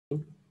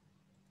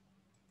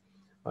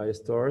I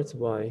start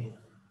by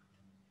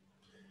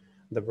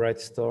the bright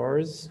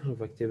stars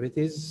of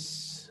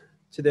activities.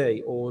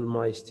 Today, all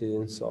my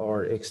students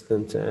are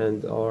excellent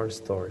and are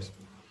stars.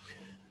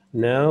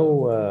 Now,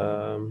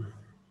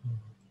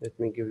 let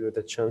me give you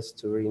the chance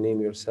to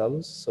rename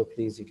yourselves. So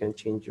please, you can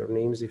change your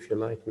names if you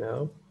like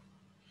now.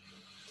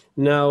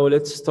 Now,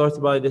 let's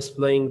start by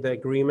displaying the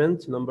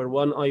agreement. Number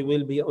one, I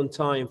will be on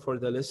time for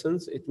the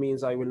lessons. It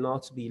means I will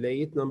not be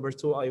late. Number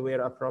two, I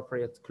wear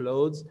appropriate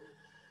clothes.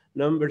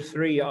 Number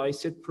three, I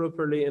sit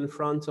properly in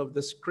front of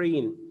the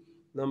screen.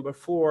 Number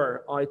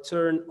four, I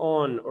turn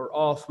on or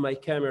off my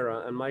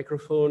camera and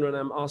microphone when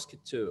I'm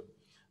asked to.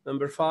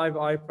 Number five,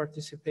 I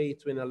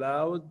participate when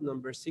allowed.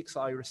 Number six,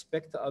 I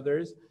respect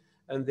others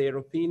and their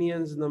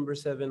opinions. Number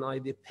seven, I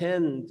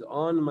depend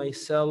on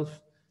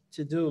myself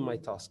to do my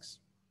tasks.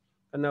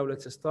 And now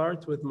let's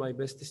start with my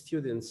best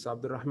students.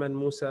 Abdurrahman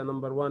Musa,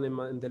 number one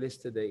in the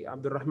list today.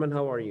 Abdurrahman,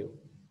 how are you?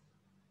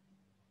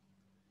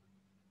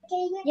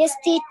 Yes,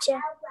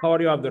 teacher. How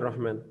are you,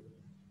 Abdurrahman?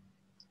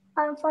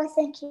 I'm fine,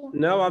 thank you.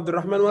 Now,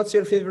 Abdurrahman, what's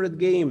your favorite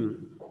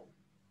game?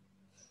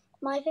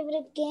 My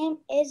favorite game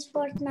is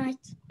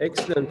Fortnite.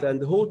 Excellent.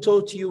 And who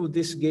taught you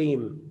this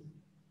game?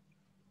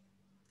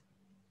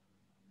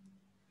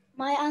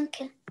 My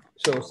uncle.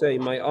 So say,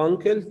 my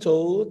uncle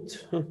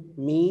taught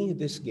me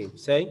this game.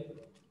 Say.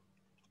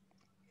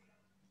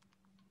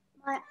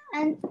 My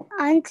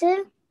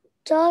uncle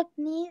taught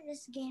me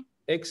this game.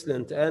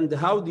 Excellent. And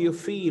how do you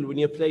feel when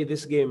you play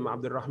this game,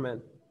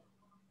 Abdurrahman?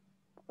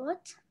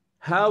 What?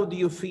 How do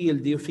you feel?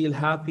 Do you feel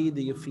happy?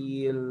 Do you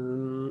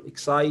feel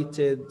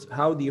excited?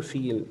 How do you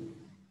feel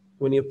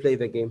when you play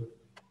the game?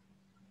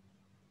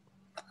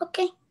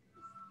 Okay.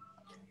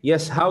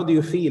 Yes, how do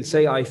you feel?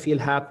 Say, I feel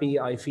happy,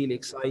 I feel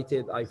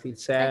excited, I feel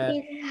sad,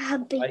 I feel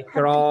happy. I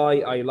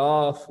cry, I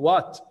laugh.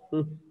 What?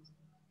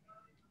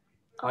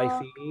 I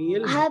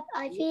feel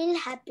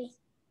happy.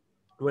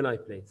 When I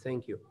play.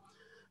 Thank you.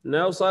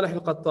 Now, Salih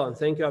Al-Qattan.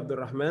 Thank you,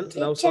 Abdurrahman.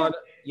 Now, Teacher. Salih.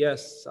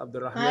 Yes,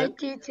 Abdurrahman. Hi,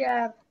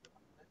 teacher.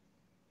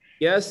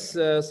 Yes,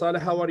 Salih,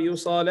 how are you,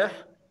 Salih?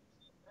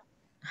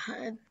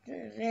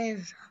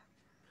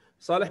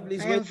 Salih,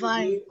 please wait for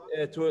me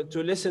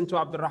to listen to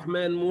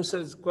Abdurrahman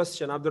Musa's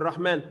question.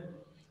 Abdurrahman,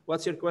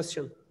 what's your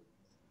question?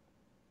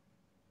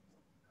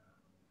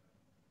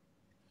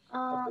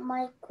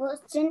 My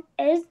question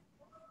is...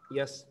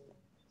 Yes.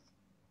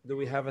 Do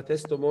we have a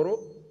test tomorrow?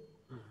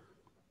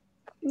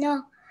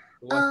 No.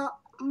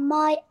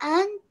 My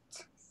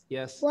aunt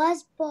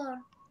was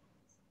born.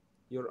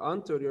 Your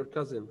aunt or your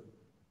cousin?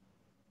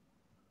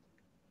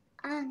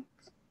 Aunt.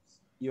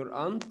 Your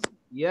aunt?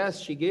 Yes,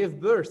 she gave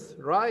birth.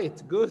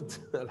 Right, good.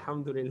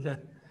 Alhamdulillah.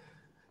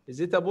 Is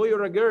it a boy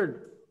or a girl?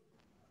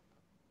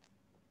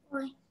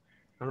 Boy.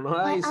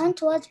 Nice. My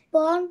aunt was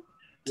born.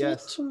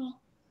 Yes. Teach me.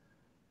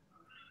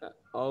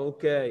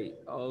 Okay,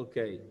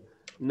 okay.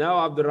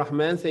 Now,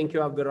 Abdurrahman, thank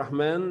you,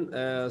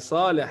 Abdurrahman.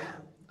 Salih,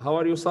 how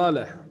are you,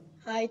 Salih?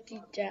 Hi,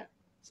 teacher.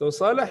 So,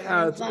 Salih,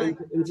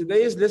 in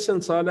today's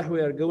lesson, Salih,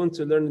 we are going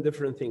to learn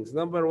different things.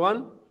 Number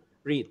one,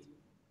 read.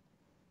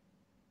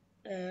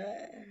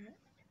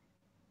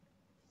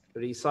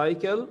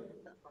 Recycle.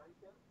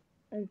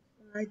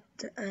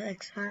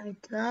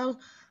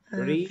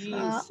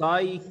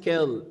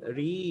 Recycle.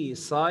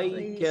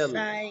 Recycle.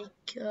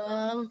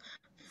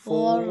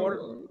 For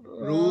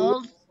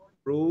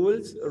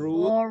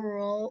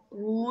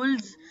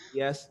rules.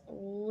 Yes.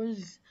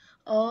 Rules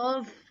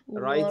of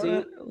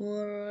writing.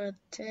 A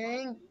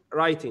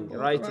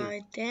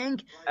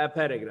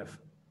paragraph.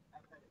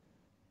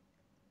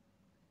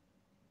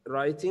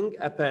 Writing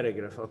a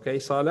paragraph. Okay,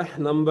 Salih.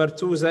 Number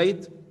two,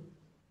 Zaid.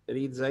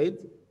 Read, Zaid.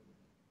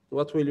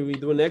 What will we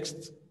do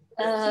next?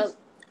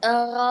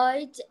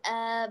 Write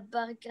a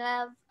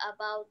paragraph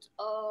about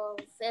our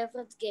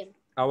favorite game.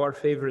 Our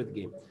favorite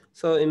game.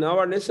 So in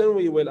our lesson,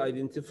 we will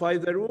identify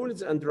the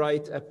rules and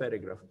write a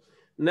paragraph.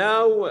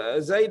 Now,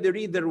 Zaid,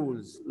 read the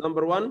rules.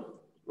 Number one,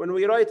 when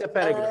we write a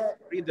paragraph,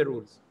 read the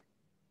rules.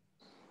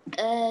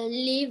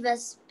 Leave a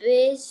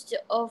space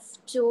of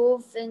 2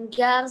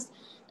 fingers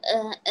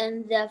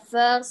in the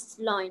first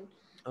line.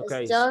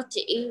 Okay. Start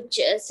each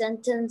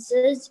sentence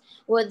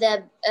with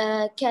a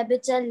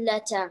capital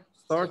letter.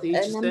 Start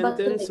each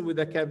sentence with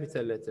a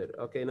capital letter.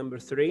 Okay, number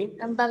three.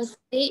 Number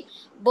three,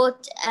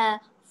 put a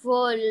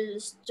full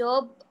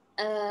stop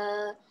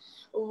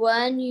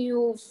when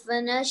you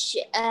finish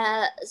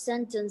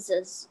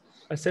sentences.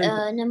 A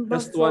sentence. Number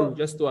just four.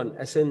 Just one.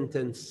 A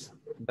sentence.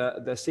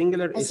 The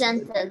singular is...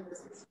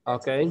 sentence.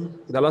 Okay.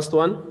 The last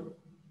one.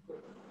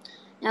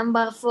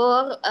 Number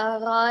four,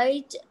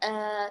 write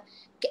a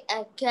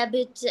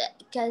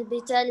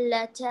capital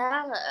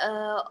letter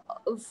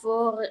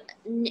for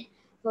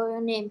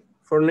name.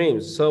 For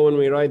names. So when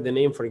we write the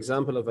name, for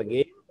example, of a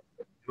game,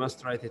 we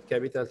must write it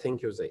capital.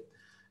 Thank you, Zaid.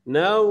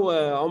 Now,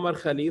 Omar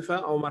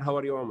Khalifa. Omar, how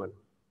are you, Omar?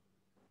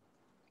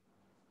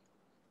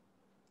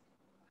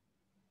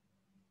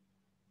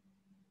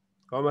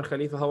 Omar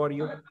Khalifa, how are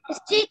you?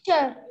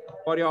 Teacher.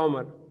 How are you,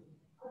 Omar?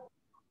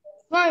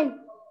 Fine.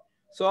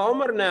 So,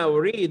 Omar, now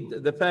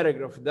read the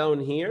paragraph down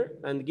here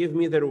and give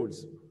me the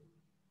rules.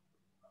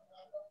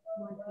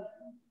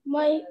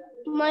 My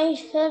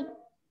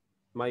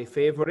My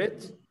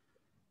favorite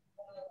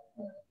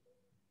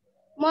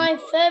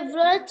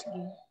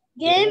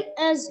game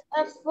is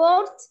a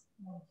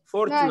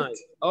Fortnite.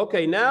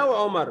 Okay, now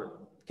Omar,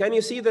 can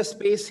you see the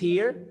space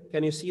here?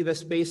 Can you see the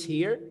space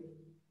here?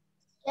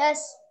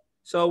 Yes.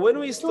 So when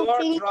we start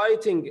fingers.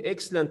 writing,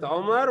 excellent,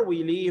 Omar,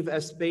 we leave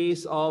a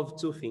space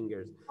of 2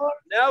 fingers.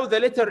 Now the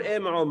letter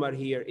M, Omar,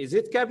 here, is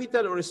it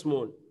capital or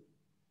small?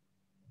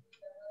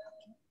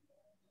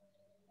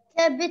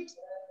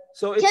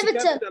 So it's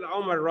capital,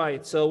 Omar,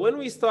 right? So when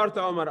we start,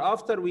 Omar,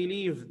 after we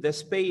leave the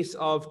space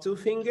of 2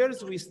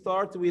 fingers, we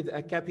start with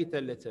a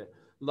capital letter.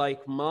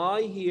 Like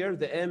my here,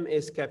 the M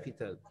is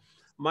capital.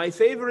 My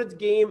favorite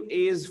game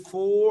is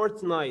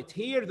Fortnite.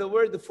 Here, the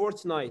word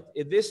Fortnite.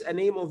 Is this a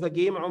name of a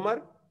game,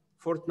 Omar?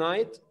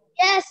 Fortnite?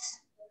 Yes.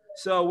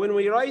 So when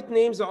we write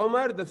names,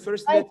 Omar, the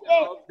first letter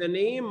of the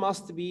name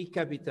must be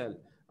capital.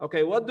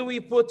 Okay, what do we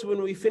put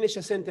when we finish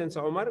a sentence,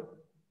 Omar?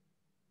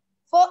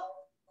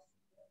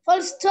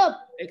 Full stop.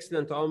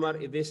 Excellent, Omar.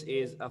 This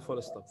is a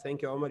full stop.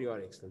 Thank you, Omar. You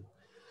are excellent.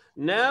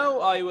 Now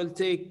I will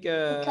take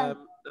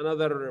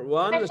another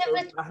one.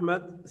 Saud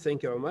Ahmed.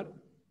 Thank you, Omar.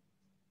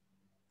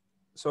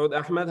 Saud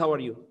Ahmed, how are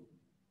you?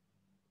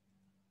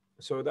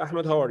 Saud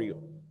Ahmed, how are you?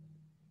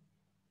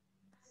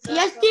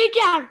 Yes,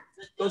 teacher.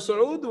 So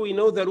Saud, we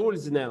know the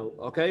rules now.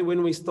 Okay,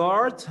 when we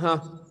start,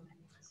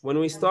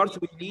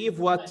 we leave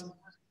what?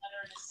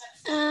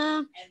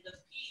 When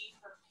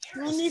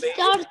we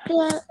start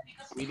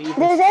We leave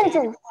the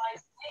sentence.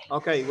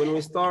 Okay, when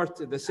we start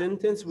the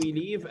sentence, we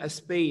leave a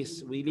space.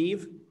 We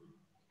leave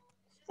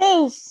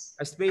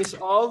a space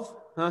of,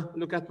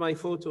 look at my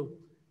photo.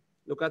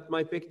 Look at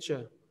my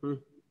picture.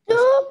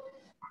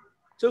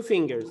 2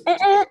 fingers.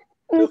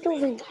 2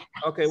 fingers.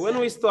 Okay, when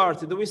we start,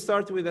 do we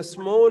start with a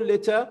small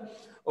letter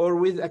or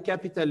with a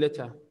capital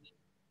letter?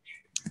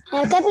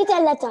 A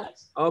capital letter.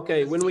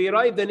 Okay, when we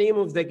write the name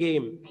of the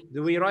game,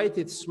 do we write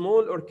it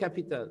small or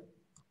capital?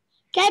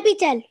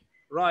 Capital.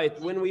 Right,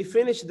 when we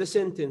finish the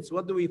sentence,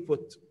 what do we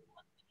put?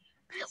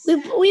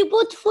 We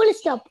put full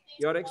stop.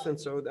 You're excellent,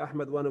 Saud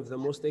Ahmed, one of the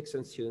most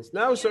excellent students.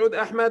 Now, Saud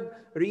Ahmed,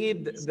 read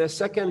the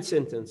second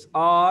sentence.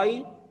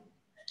 I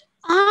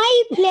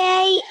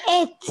play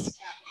it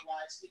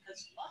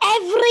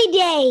every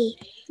day.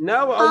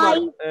 Now, Omar,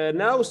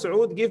 now,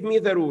 Saud, give me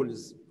the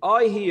rules.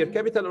 I here,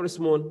 capital or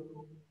small?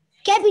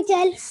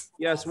 Capital.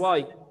 Yes, why?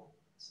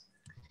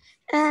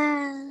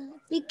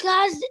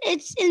 Because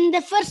it's in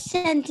the first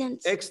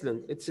sentence.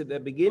 Excellent. It's at the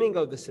beginning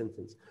of the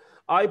sentence.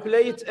 I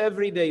play it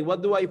every day.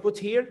 What do I put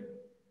here?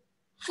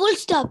 Full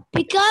stop.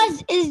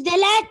 Because it's the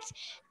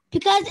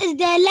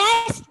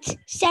last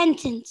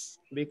sentence.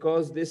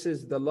 Because this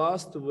is the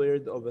last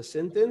word of a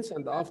sentence,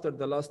 and after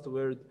the last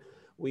word,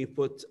 we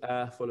put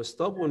a full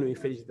stop when we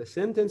finish the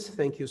sentence.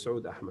 Thank you,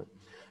 Saud Ahmed.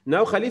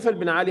 Now, Khalifa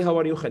bin Ali, how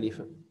are you,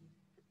 Khalifa?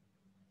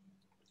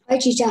 Hi,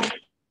 teacher.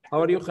 How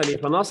are you,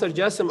 Khalifa? Nasser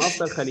Jassim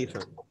after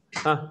Khalifa.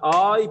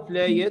 I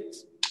play it.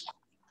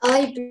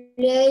 I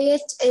play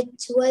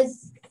it with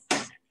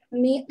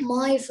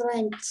my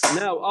friends.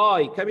 Now,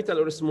 I, capital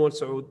or small,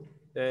 Saud?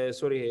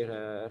 Sorry,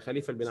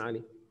 Khalifa bin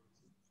Ali.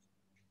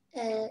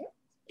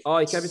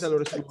 I, capital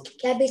or small?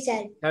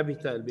 Capital.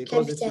 Capital,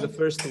 because it's the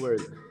first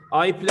word.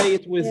 I play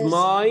it with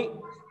my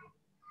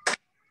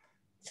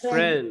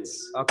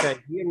friends. Okay,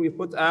 here we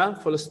put a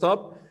full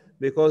stop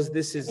because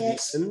this is the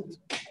end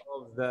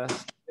of the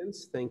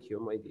sentence. Thank you,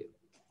 my dear.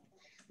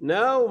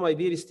 Now, my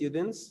dear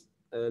students,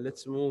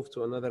 let's move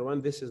to another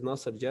one. This is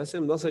Nasser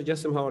Jassim. Nasser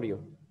Jassim, how are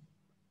you?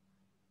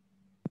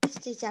 Yes,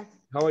 teacher.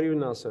 How are you,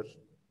 Nasser?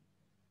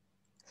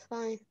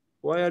 Fine.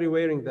 Why are you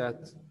wearing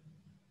that?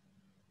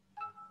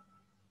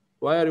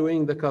 Why are you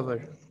wearing the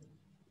cover?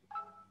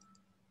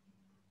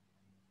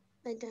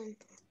 I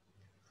don't.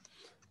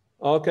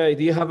 Okay,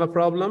 do you have a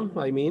problem?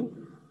 I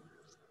mean?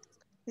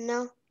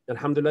 No.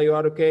 Alhamdulillah, you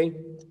are okay?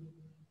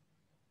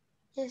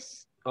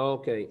 Yes.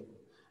 Okay.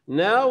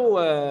 Now,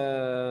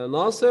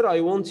 Nasser, I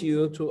want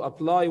you to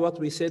apply what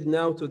we said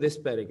now to this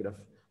paragraph.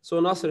 So,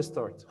 Nasser,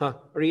 start.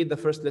 Read the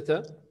first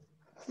letter.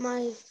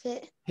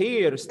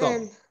 Here,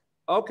 stop.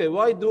 Okay,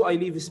 why do I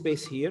leave a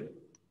space here?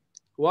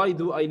 Why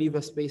do I leave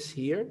a space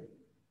here?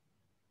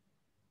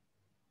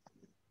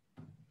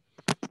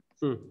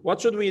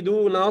 What should we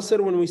do,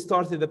 Nasser, when we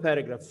started the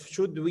paragraph?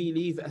 Should we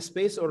leave a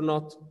space or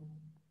not?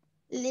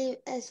 Leave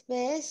a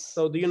space.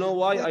 So do you know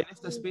why I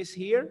left a space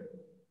here?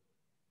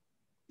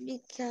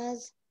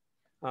 Because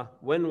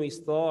when we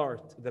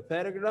start the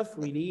paragraph,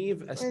 we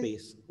leave a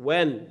space.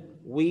 When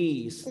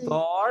we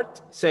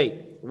start,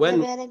 say,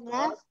 when. A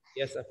paragraph?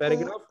 Yes, a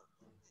paragraph.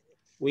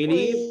 We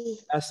leave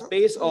a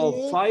space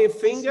of 5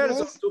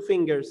 fingers or 2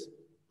 fingers?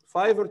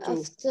 5 or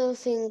 2? 2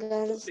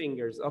 fingers. 2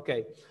 fingers,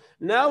 okay.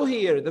 Now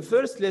here, the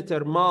first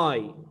letter,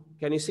 my,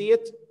 can you see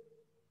it?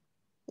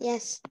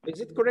 Yes. Is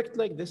it correct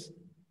like this?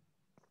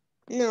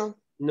 No.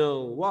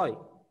 No, why?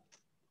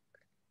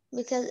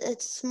 Because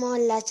it's small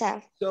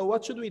letter. So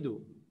what should we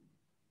do?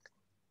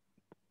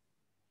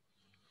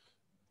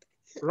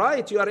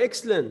 Right, you are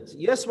excellent.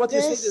 Yes, what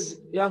you said is,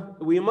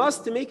 we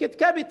must make it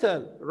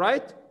capital,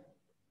 right?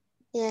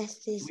 Yes,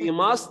 teacher. We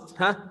must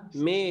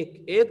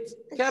make it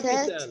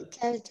capital.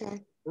 Capital.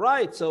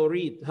 Right, so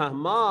read.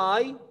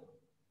 My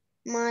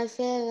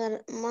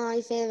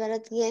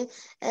favorite game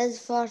is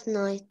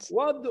Fortnite.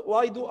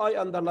 Why do I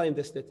underline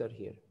this letter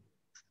here?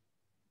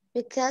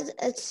 Because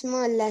it's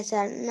small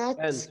letter, not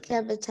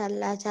capital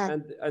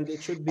letter. And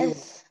it should be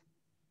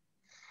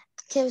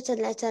capital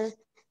letter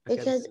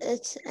because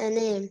it's a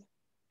name.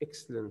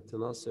 Excellent,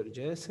 Nasser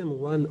Jassim,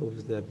 one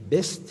of the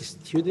best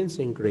students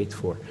in grade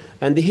 4.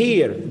 And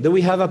here, do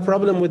we have a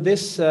problem with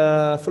this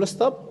full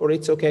stop, or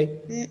it's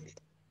okay?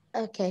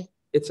 Okay.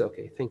 It's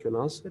okay. Thank you,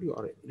 Nasser. You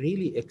are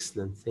really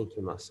excellent. Thank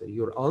you, Nasser.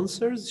 Your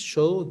answers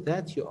show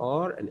that you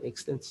are an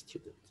excellent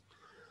student.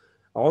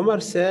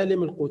 Omar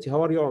Salim Al-Quti.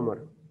 How are you, Omar?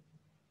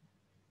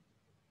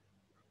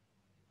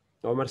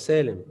 Omar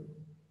Salim.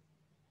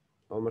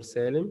 Omar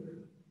Salim.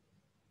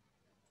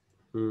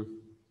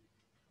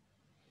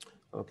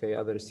 Okay,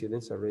 other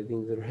students are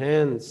raising their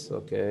hands.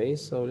 Okay,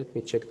 so let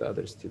me check the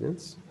other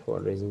students who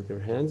are raising their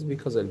hands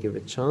because I'll give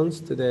a chance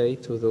today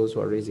to those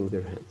who are raising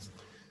their hands.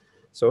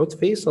 Saud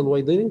Faisal,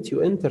 why didn't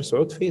you enter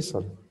Saud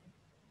Faisal?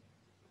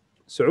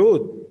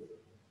 Saud.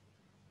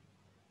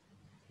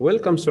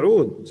 Welcome,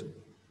 Saud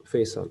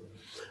Faisal.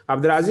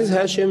 Abdulaziz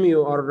Hashim,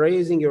 you are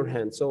raising your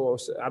hand. So,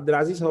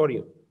 Abdulaziz, how are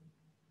you?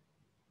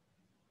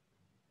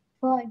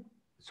 Fine.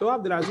 So,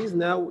 Abdulaziz,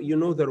 now you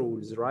know the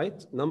rules,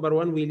 right? Number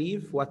one, we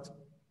leave what?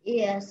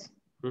 Yes.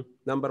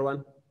 Number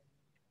one.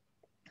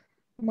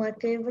 My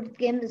favorite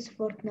game is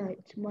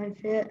Fortnite.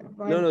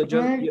 No,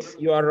 just,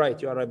 you are right,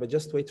 but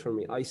just wait for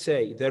me. I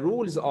say the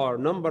rules are,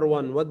 number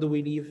one, what do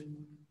we leave?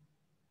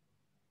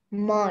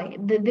 My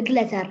big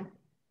letter.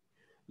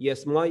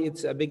 Yes,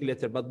 it's a big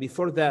letter, but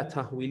before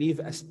that, we leave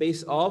a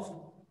space of?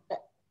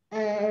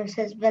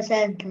 The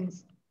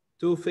sentence.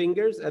 2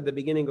 fingers at the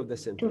beginning of the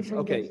sentence.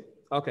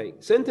 Okay.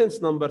 Sentence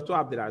number 2,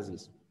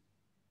 Abdulaziz.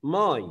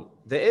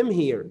 The M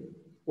here.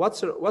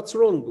 What's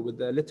wrong with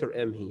the letter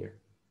M here?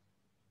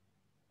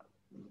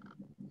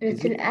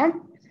 Little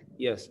M?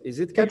 Yes. Is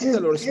it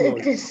capital or small?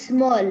 It is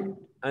small.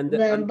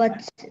 And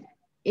but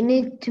you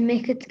need to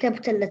make it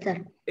capital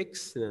letter.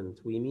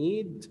 Excellent. We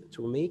need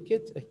to make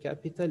it a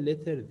capital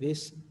letter.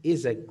 This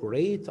is a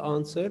great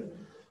answer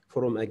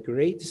from a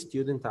great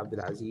student,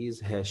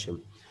 Abdulaziz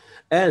Hashim.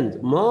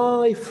 And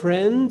my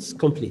friends,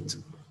 complete.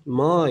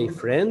 My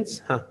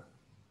friends,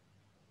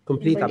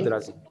 complete,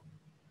 Abdulaziz.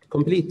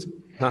 Complete.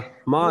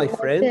 My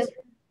friends.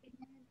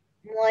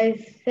 My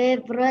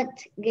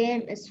favorite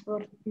game is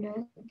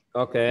Fortnite.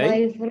 Okay.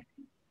 My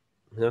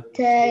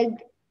friend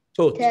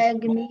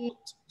tag me.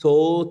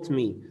 Taught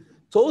me.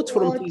 Taught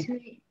from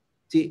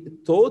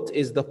taught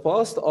is the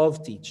past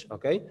of teach.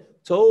 Okay.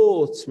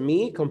 Taught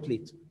me,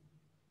 complete.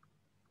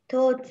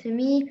 Taught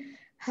me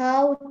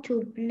how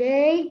to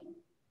play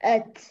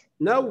it.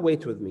 Now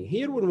wait with me.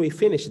 Here, when we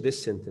finish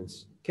this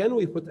sentence, can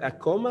we put a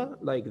comma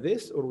like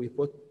this, or we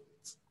put,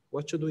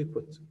 what should we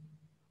put?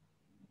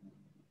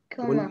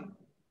 Comma.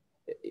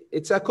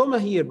 It's a comma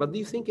here, but do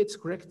you think it's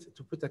correct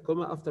to put a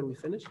comma after we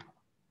finish?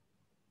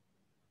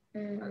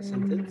 A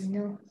sentence?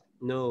 No.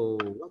 No.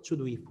 What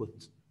should we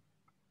put?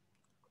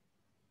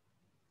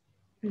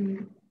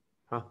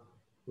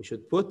 We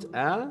should put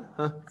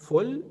a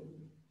full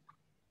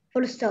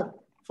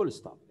stop. Full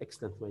stop.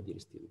 Excellent, my dear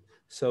student.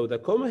 So the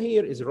comma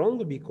here is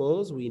wrong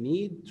because we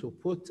need to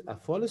put a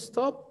full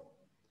stop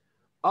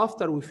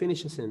after we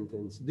finish a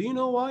sentence. Do you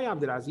know why,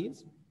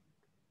 Abdulaziz?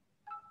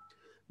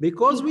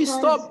 Because we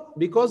stop.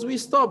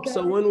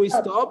 So when we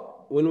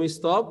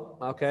stop,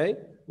 okay,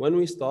 when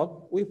we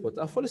stop, we put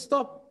a full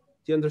stop.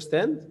 Do you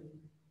understand?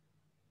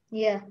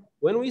 Yeah.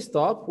 When we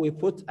stop, we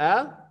put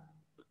a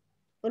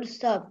full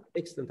stop.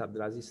 Excellent,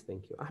 Abdulaziz.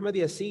 Thank you. Ahmed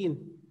Yassin.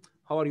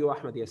 How are you,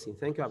 Ahmed Yassin?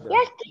 Thank you, Abdulaziz.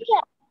 Yes,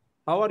 teacher.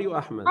 How are you,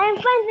 Ahmed? I'm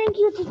fine, thank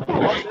you, teacher.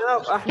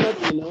 Now, Ahmed,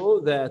 you know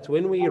that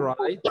when we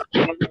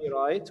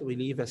write, we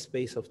leave a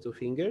space of 2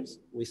 fingers.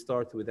 We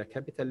start with a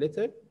capital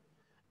letter,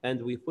 and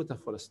we put a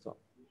full stop.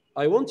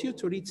 I want you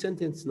to read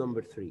sentence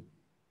number 3.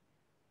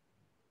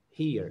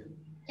 Here.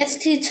 Yes,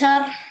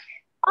 teacher.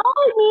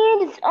 All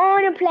means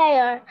on a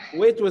player.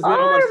 Wait with me,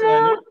 Omar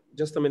Salim.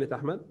 Just a minute,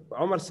 Ahmed.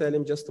 Omar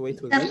Salim, just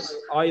wait with me.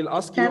 I'll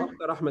ask you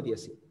after Ahmed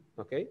Yassin.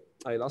 Okay?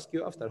 I'll ask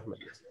you after Ahmed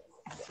Yassin.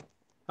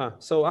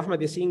 So Ahmed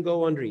Yassin,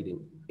 go on reading.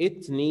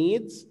 It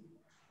needs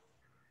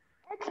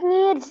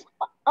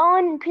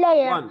on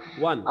player.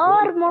 One.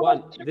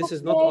 This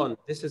is not on.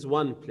 This is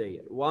one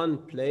player. One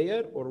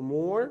player or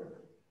more.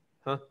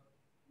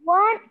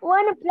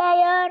 One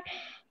player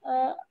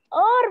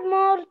or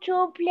more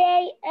to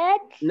play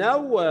it. Now,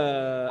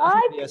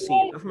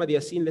 Ahmed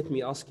Yassin, let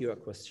me ask you a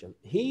question.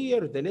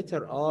 Here, the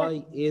letter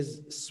I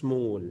is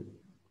small.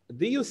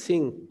 Do you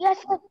think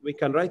we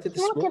can write it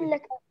small?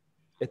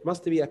 It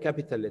must be a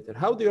capital letter.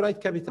 How do you write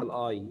capital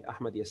I,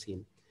 Ahmed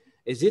Yassin?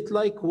 Is it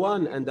like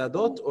 1 and a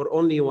dot or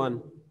only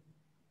 1?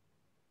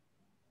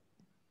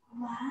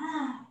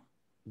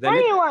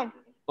 Only 1.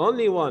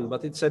 Only 1,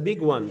 but it's a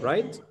big one,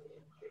 right?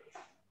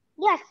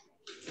 Yes.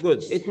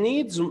 Good. It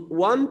needs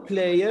 1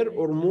 player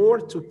or more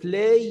to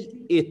play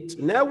it.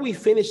 Now we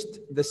finished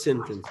the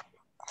sentence.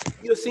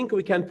 Do you think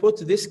we can put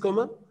this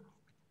comma?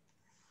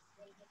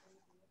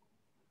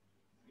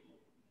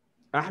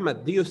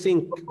 Ahmed, do you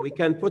think we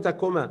can put a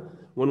comma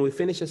when we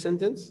finish a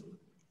sentence?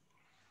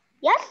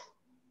 Yes.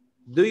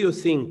 Do you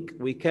think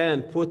we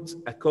can put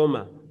a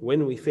comma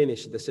when we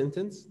finish the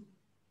sentence?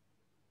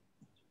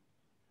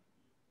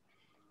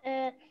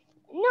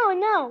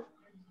 No.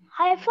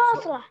 هاي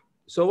فاصلة.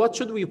 So what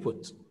should we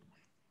put?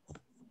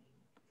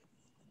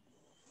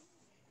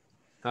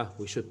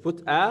 We should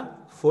put a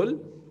full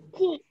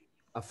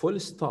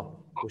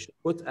stop. We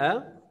should put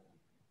a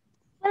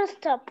full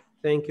stop.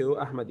 Thank you,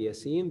 Ahmed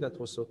Yassin. That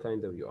was so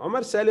kind of you.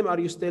 Omar Salim, are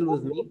you still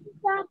with me?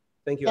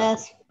 Thank you.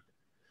 Yes. Ahmed.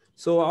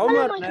 So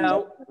Omar,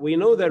 now we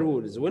know the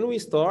rules. When we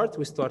start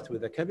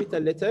with a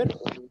capital letter.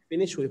 When we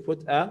finish, we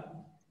put a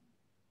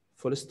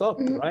full stop,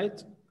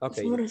 right?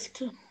 Okay.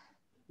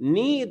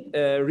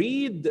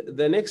 Read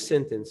the next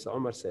sentence,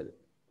 Omar Salim.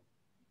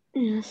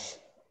 Yes.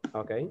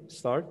 Okay,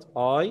 start.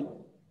 I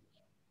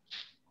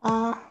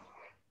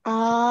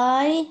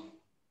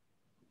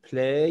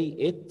play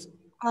it.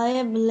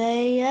 I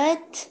play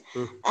it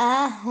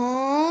at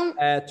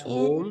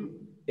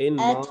home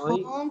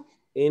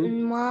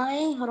in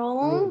my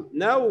room.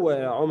 Now,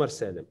 Omar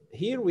Salim,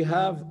 here we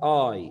have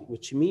I,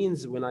 which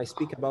means when I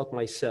speak about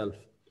myself,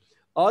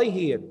 I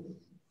here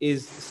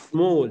is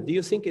small. Do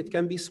you think it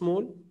can be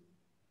small?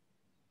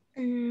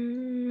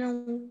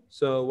 No.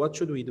 So what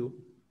should we do?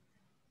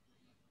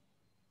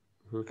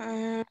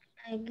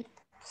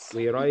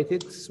 We write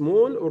it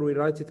small or we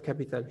write it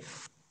capital?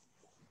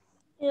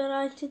 You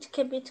write it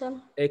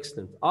capital.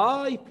 Excellent.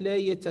 I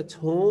play it at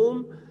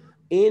home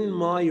in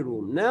my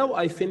room. Now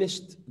I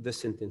finished the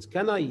sentence.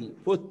 Can I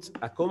put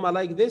a comma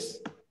like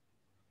this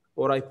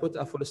or I put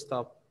a full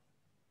stop?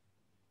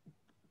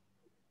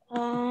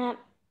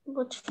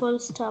 Put full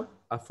stop.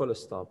 A full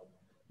stop.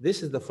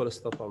 This is the full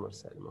stop, Omar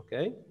Salim,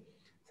 okay?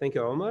 Thank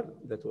you, Omar.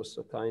 That was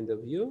so kind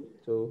of you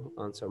to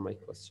answer my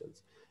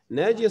questions.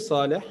 Naji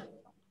Saleh.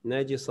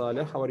 Naji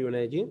Saleh, how are you,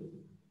 Naji?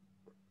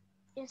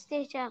 Yes,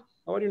 teacher.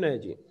 How are you,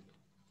 Naji?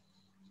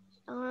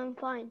 I'm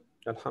fine.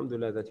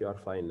 Alhamdulillah that you are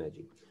fine,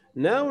 Naji.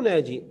 Now,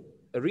 Naji,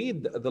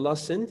 read the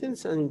last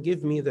sentence and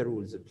give me the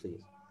rules,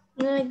 please.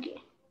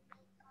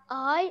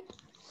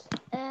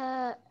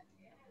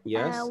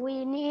 Yes.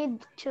 We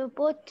need to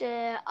put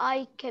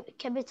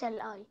capital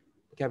I.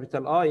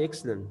 Capital I,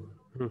 excellent.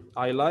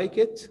 I like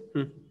it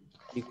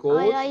because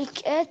I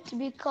like it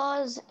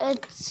because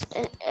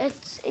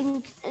it's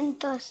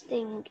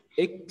interesting.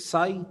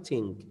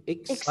 Exciting.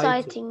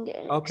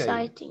 Okay.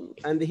 Exciting.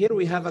 And here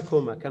we have a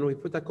comma. Can we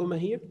put a comma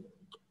here?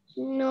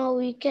 No,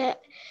 we can't.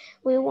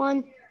 We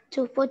want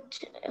to put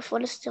a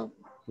full stop.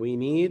 We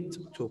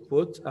need to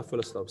put a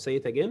full stop. Say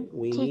it again.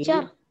 We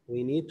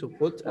need to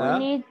put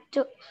a.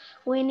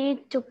 We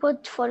need to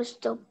put full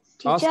stop.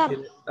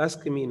 Teacher.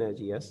 Ask me,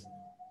 Naji. Yes.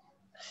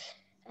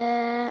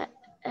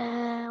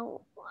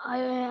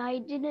 I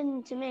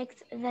didn't make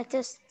the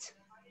test.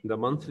 The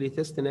monthly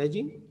test,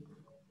 Naji?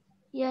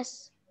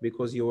 Yes.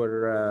 Because you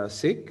were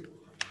sick?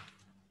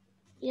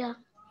 Yeah.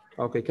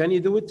 Okay, can you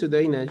do it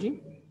today,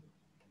 Naji?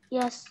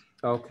 Yes.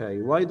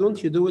 Okay, why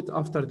don't you do it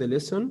after the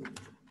lesson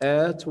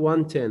at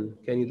 1:10?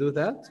 Can you do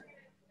that?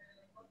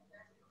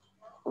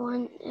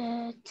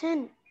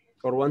 1:10.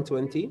 Or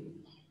 1:20?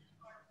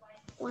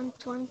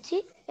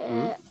 1:20.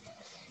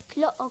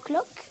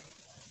 O'clock.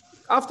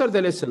 After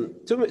the lesson,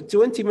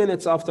 20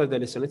 minutes after the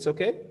lesson, it's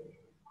okay?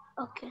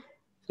 Okay.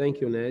 Thank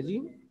you,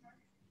 Naji.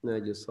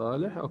 Naji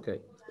Saleh, okay.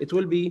 It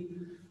will be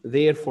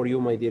there for you,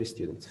 my dear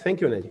students.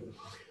 Thank you, Naji.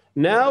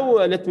 Now,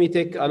 let me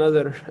take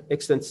another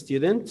excellent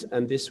student,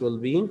 and this will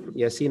be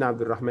Yassin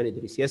Abdul Rahman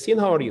Idris. Yassin,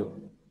 how are you?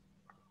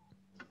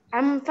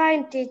 I'm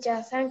fine,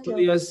 teacher. Thank you.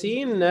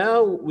 Yassin,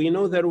 now we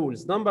know the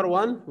rules. Number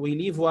one, we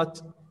leave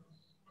what?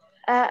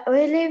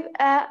 We leave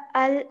a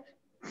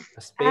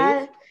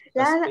space.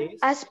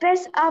 A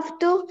space of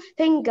 2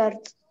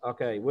 fingers.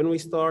 Okay, when we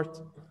start?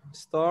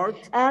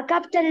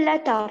 Capital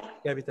letter.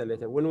 Capital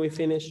letter. When we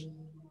finish?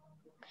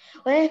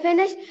 When we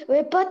finish,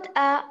 we put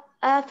a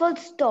full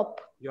stop.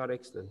 You are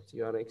excellent.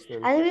 You are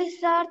excellent. And we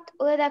start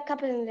with a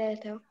capital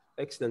letter.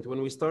 Excellent.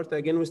 When we start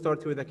again, we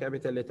start with a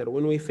capital letter.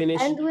 When we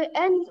finish? And we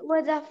end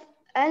with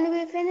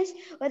we finish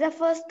with a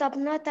full stop,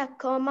 not a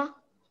comma.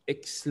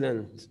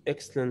 Excellent.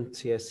 Excellent,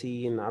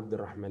 Yassin Abdul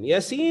Rahman.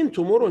 Yassin,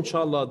 tomorrow,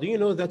 inshallah, do you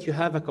know that you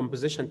have a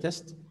composition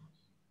test?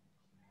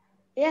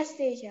 Yes,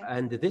 teacher.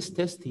 And this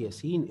test,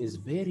 Yassin, is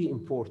very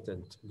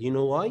important. Do you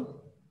know why?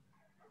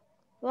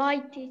 Why,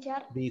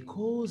 teacher?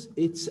 Because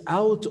it's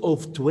out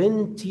of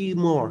 20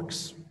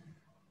 marks.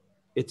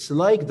 It's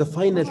like the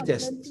final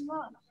test.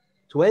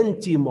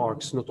 20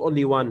 marks, not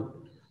only one.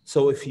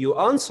 So if you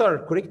answer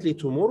correctly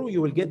tomorrow,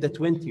 you will get the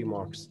 20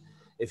 marks.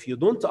 If you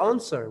don't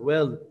answer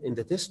well in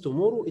the test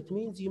tomorrow, it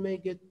means you may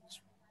get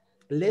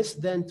less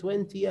than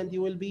 20 and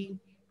you will be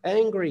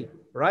angry,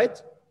 right?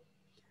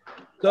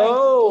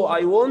 So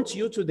I want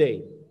you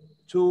today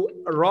to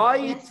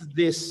write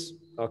this,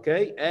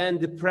 okay,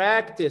 and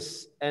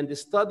practice and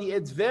study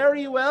it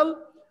very well.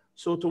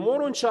 So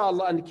tomorrow,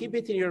 inshallah, and keep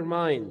it in your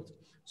mind.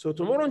 So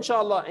tomorrow,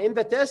 inshallah, in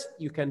the test,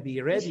 you can be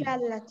ready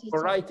Inshallah, for teacher.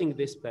 writing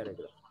this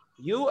paragraph.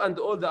 You and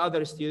all the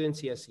other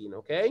students, Yasin,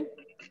 okay?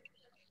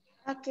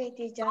 Okay,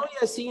 teacher. Oh,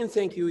 Yasin,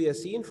 thank you,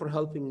 Yasin, for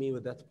helping me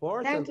with that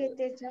part. Thank And you,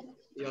 teacher.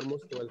 you are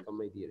most welcome,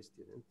 my dear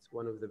student.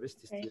 One of the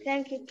best students.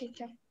 Thank you,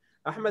 teacher.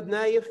 Ahmed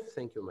Naif,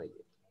 thank you, my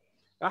dear.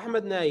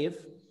 Ahmed Naif,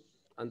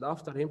 and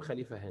after him,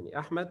 Khalifa Hani.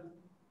 Ahmed.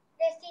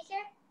 Yes,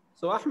 teacher.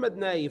 So Ahmed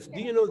Naif,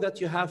 do you know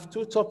that you have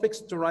 2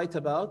 topics to write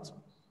about?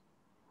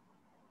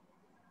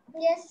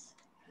 Yes.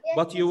 Yes,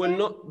 But you will teacher.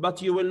 not.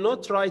 But you will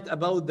not write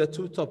about the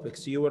 2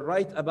 topics. You will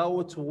write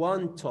about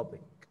 1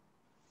 topic.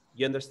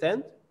 You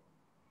understand?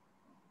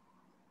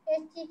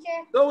 Yes, teacher.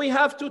 So we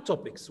have 2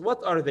 topics.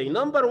 What are they?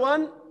 Number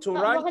 1, to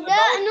write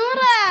about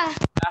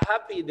Nura. a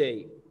happy day.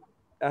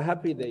 A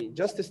happy day.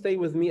 Just stay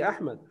with me,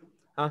 Ahmed.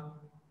 Huh?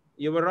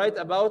 You will write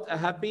about a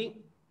happy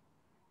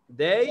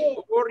day,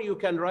 or you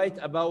can write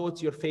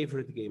about your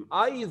favorite game.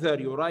 Either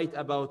you write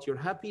about your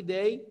happy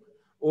day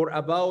or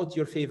about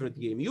your favorite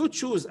game. You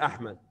choose,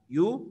 Ahmed.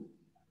 You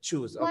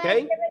choose, okay?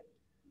 My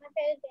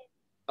favorite day.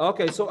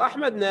 Okay, so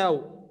Ahmed, now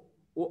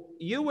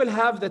you will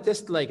have the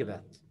test like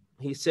that.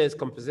 He says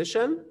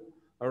composition,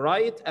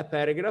 write a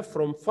paragraph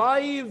from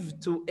 5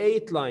 to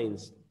 8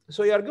 lines.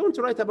 So you are going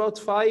to write about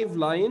 5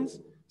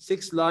 lines,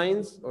 6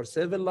 lines, or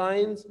 7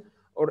 lines,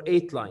 or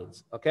 8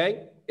 lines,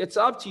 okay? It's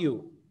up to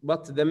you,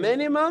 but the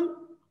minimum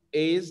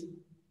is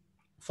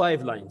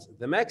 5 lines.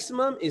 The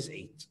maximum is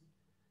 8.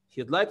 If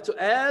you'd like to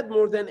add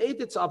more than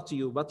 8, it's up to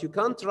you, but you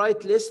can't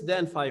write less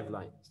than 5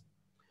 lines.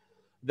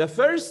 The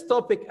first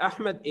topic,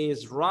 Ahmed,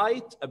 is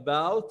write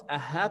about a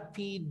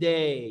happy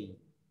day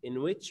in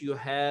which you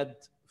had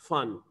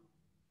fun.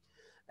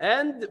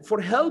 And for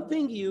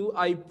helping you,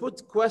 I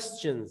put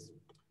questions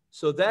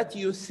so that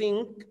you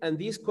think, and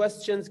these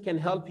questions can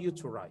help you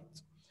to write.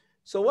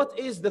 So what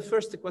is the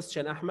first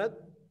question, Ahmed?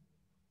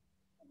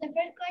 The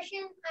first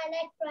question, I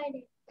like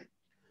Friday.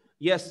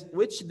 Yes,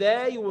 which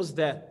day was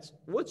that?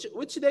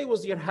 Which day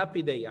was your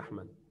happy day,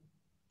 Ahmed?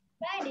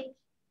 Friday.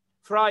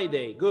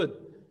 Friday, good.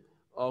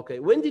 Okay,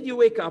 when did you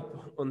wake up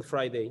on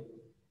Friday?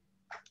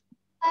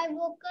 I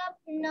woke up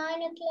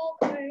 9 o'clock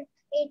or 8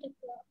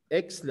 o'clock.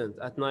 Excellent,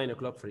 at 9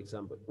 o'clock, for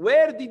example.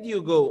 Where did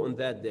you go on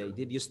that day?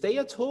 Did you stay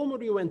at home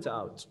or you went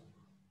out?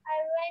 I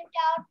went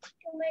out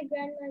to my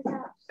grandma's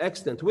house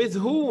Excellent. With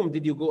whom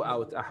did you go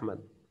out, Ahmed?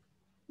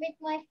 with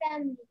my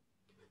family.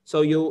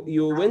 So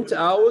you went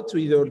out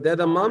with your dad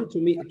and mom to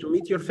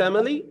meet your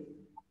family?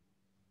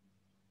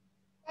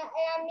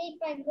 I meet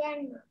my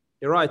grandma.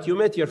 You're right, you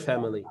met your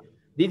family.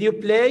 Did you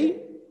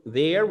play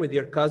there with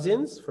your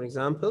cousins, for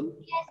example?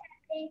 Yes, I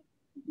played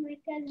with my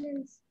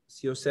cousins. So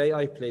you say,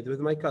 I played with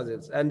my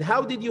cousins. And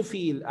how did you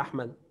feel,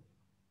 Ahmed?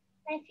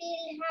 I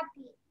feel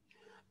happy.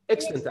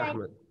 Excellent, excited.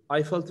 Ahmed.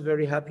 I felt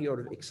very happy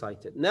or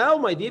excited. Now,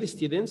 my dear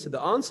students,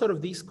 the answer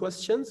of these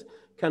questions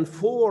can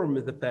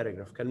form the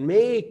paragraph, can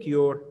make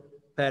your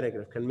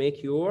paragraph,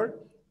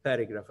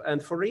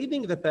 And for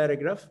reading the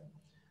paragraph,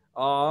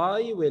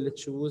 I will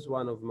choose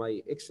one of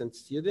my excellent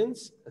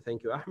students.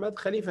 Thank you, Ahmed.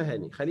 Khalifa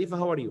Hani. Khalifa,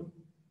 how are you?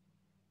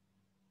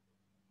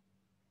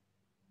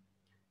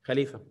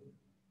 Khalifa.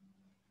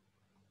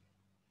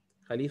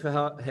 Khalifa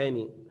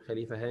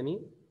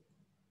Hani.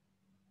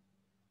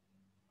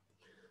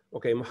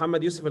 Okay,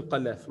 Muhammad Yusuf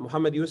Al-Qallaf.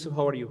 Muhammad Yusuf,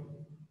 how are you?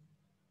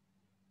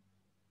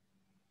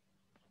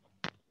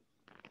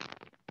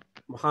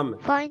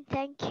 Muhammad. Fine,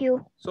 thank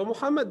you. So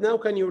Muhammad, now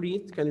can you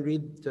read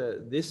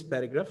this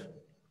paragraph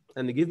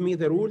and give me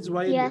the rules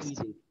while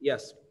reading?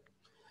 Yes.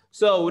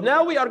 So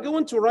now we are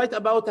going to write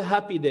about a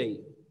happy day.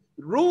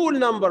 Rule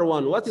number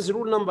 1. What is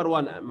rule number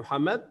 1,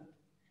 Muhammad?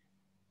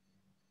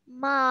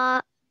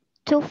 My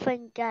 2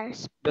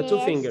 fingers. The 2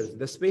 fingers,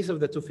 the space of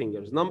the 2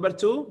 fingers. Number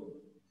 2,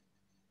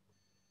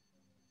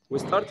 we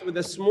start with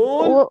a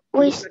small.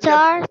 We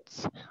start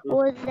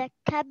with the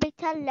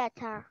capital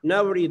letter.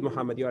 Now read,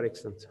 Muhammad, you are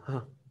excellent.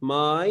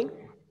 My.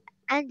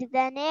 And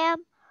the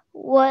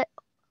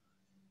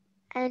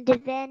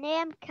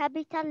name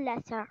capital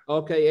letter.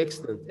 Okay,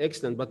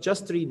 excellent. But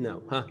just read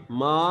now.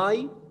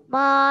 My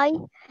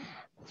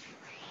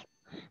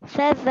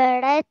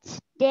favorite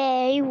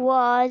day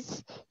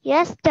was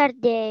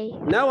yesterday.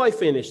 Now I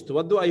finished.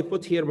 What do I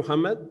put here,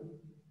 Muhammad?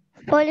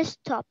 Full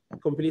stop.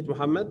 Complete,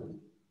 Muhammad.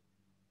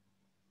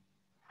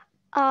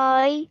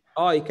 I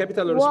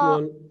capital or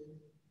small?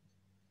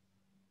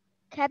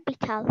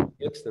 Capital.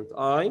 Excellent.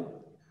 I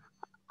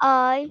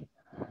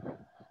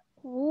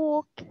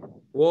woke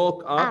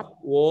up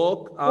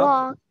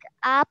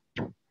at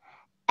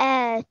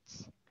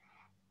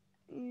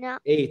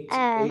 8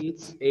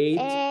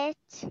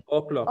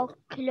 o'clock.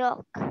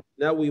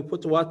 Now we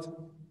put what?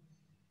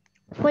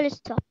 Full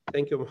stop.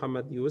 Thank you,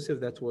 Muhammad Yusuf.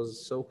 That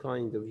was so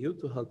kind of you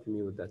to help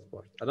me with that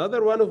part.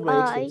 Another one of my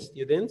excellent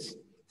students.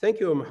 Thank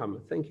you,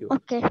 Muhammad. Thank you.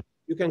 Okay.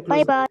 You can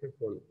close the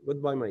microphone.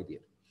 Goodbye, my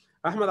dear.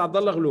 Ahmed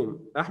Abdullah Gloom.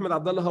 Ahmed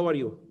Abdullah, how are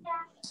you?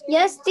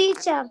 Yes,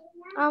 teacher.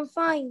 I'm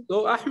fine.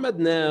 So, Ahmed,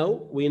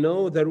 now we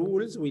know the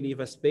rules. We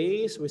leave a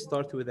space. We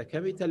start with a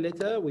capital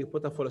letter. We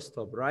put a full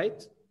stop, right?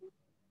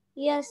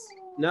 Yes.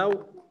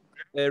 Now,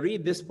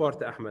 read this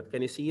part, Ahmed.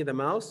 Can you see the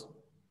mouse?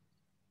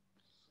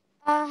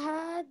 I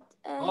had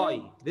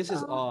This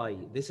is I.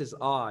 This is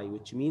I,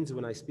 which means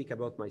when I speak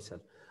about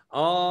myself.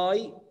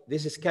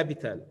 This is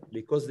capital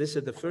because this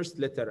is the first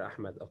letter,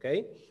 Ahmed,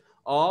 okay?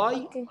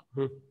 Okay.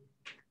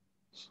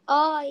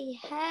 I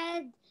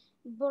had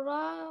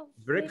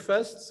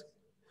Breakfast.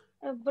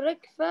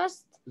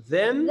 breakfast.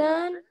 Then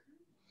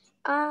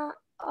I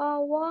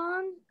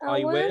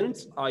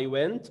went. I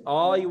went.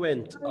 I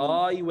went.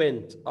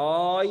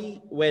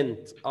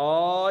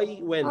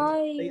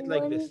 Say it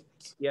like this.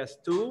 Yes,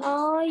 to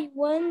I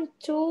went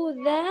to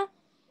the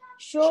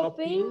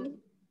shopping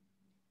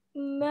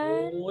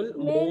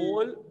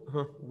mall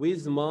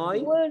with my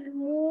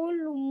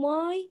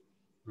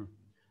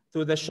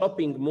to the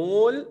shopping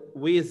mall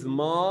with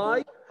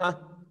my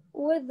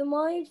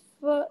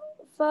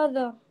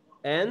father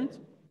and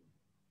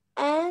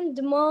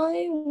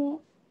my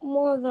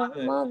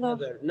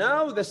mother.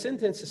 Now the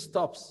sentence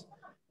stops.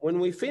 When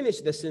we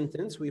finish the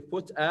sentence, we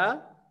put a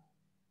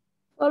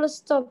Full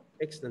stop.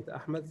 excellent,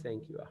 Ahmed.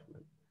 Thank you,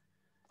 Ahmed.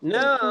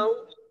 Now,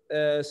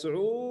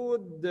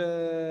 Saud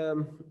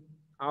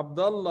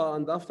Abdullah,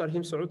 and after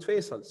him, Saud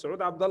Faisal.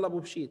 Saud Abdullah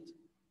Abu Bashit.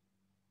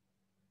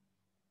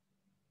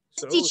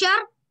 Teacher?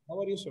 How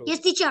are you, Saud? Yes,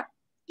 teacher.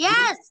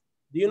 Yes.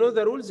 Do you know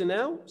the rules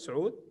now,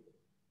 Saud?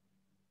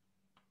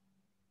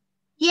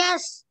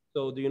 Yes.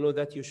 So do you know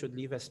that you should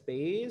leave a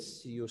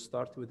space? You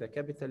start with a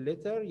capital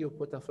letter, you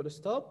put a full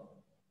stop.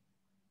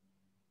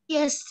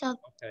 Yes, sir.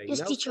 Okay.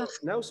 Yes, teacher.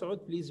 Now,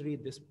 Saud, please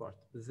read this part.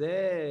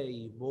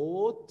 They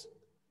bought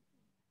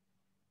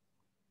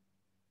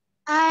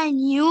a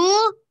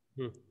new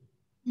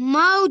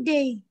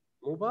mobile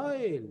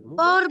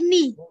for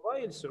me.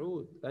 Mobile,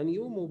 Saud. A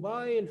new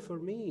mobile for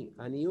me.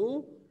 A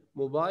new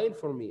mobile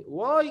for me.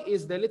 Why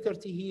is the letter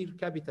T here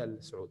capital,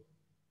 Saud?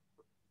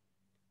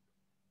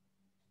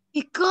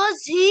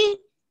 Because he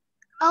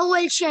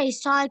أول شيء,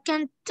 so I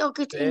can't talk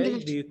it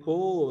English.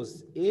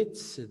 Because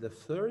it's the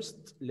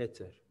first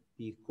letter.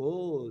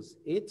 Because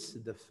it's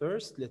the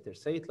first letter.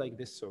 Say it like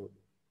this, Saud.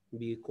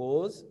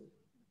 Because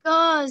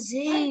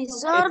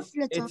he's first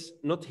letter. It's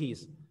not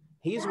his.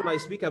 His when I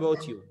speak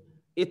about you.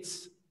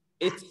 It's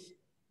the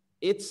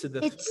first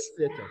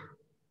letter.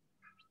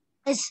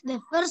 It's the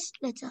first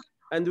letter.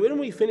 And when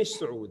we finish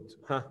Saud,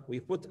 we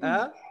put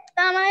a. Assalamu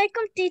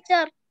alaikum,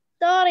 teacher.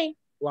 Sorry.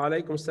 Wa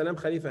alaikum salam,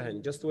 Khalifa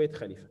Hani. Just wait,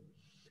 Khalifa.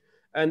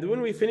 And when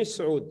we finish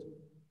Saud,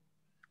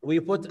 we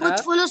put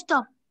full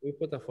stop. We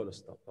put a full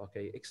stop.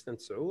 Okay, excellent,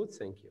 Saud.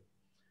 Thank you.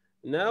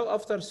 Now,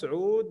 after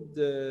Saud,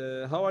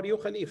 how are you,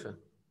 Khalifa?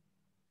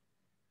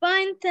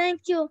 Fine,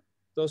 thank you.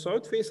 So,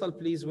 Saud Faisal,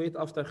 please wait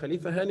after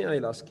Khalifa Hani.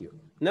 I'll ask you.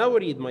 Now,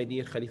 read, my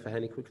dear Khalifa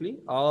Hani, quickly.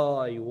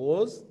 I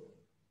was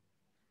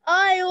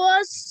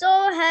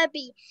so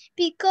happy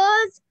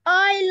because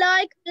I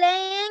like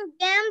playing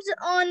games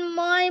on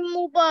my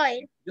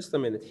mobile. Just a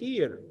minute.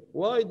 Here,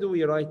 why do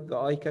we write the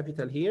I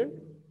capital here?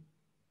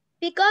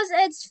 Because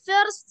it's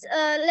first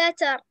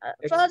letter.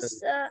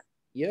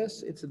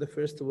 Yes, it's the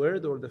first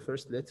word or the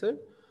first letter.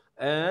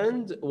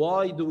 And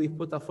why do we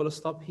put a full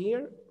stop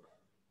here?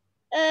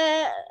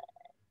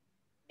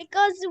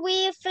 Because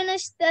we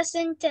finished the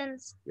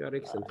sentence. You are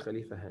excellent,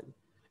 Khalifa Hani.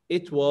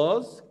 It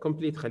was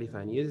complete, Khalifa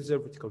Hani. You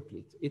deserve it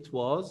complete. It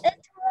was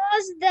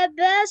the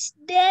best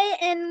day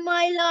in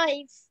my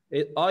life.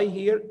 I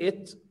hear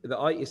it. The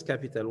I is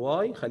capital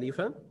Y,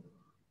 Khalifa.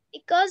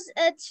 Because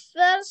it's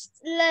first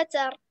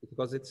letter.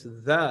 Because it's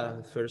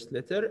the first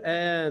letter.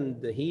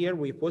 And here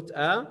we put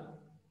a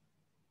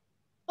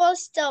full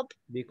stop.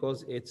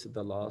 Because it's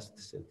the last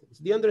sentence.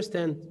 Do you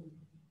understand?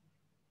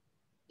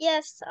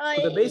 Yes,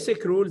 So the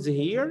basic rules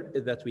here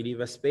is that we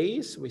leave a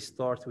space, we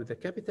start with a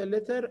capital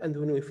letter, and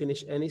when we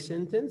finish any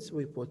sentence,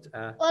 we put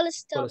a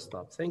full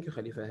stop. Thank you,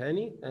 Khalifa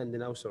Hani. And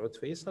now Saud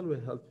Faisal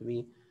will help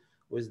me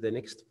with the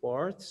next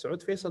part.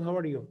 Saud Faisal, how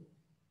are you?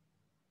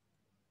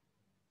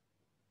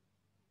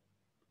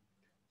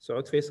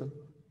 Saud Faisal.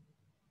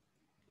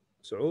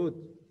 Saud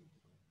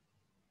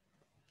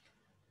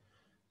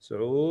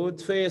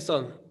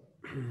Faisal.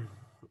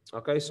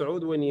 Okay,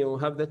 Saud, when you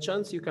have the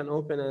chance, you can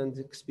open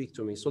and speak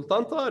to me.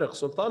 Sultan Tariq.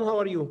 Sultan, how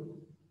are you?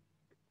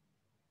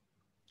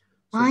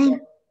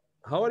 Fine.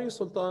 How are you,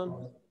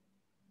 Sultan?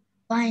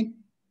 Fine.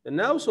 And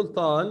now,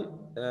 Sultan,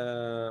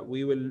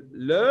 we will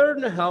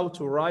learn how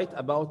to write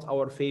about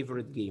our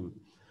favorite game.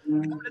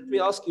 Let me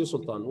ask you,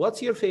 Sultan, what's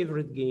your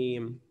favorite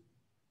game?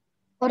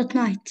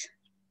 Fortnite.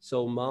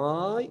 So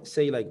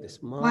say like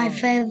this. My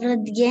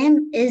favorite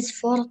game is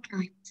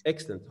Fortnite.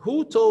 Excellent.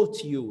 Who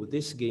taught you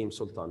this game,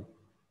 Sultan?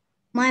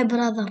 My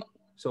brother.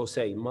 So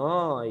say,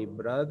 my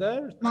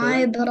brother.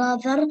 My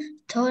brother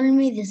told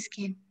me this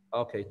game.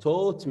 Okay,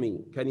 taught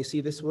me. Can you see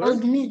this word?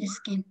 Told me this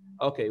game.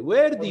 Okay,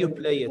 where do you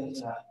play it,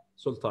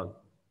 Sultan?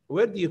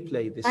 Where do you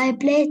play this? I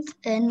play it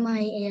in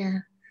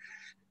my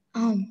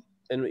home.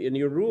 In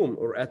your room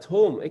or at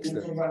home?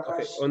 Excellent.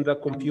 Okay, on the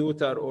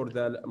computer or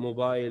the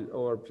mobile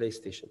or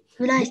PlayStation?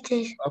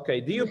 PlayStation. Okay,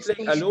 do you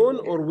play alone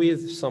or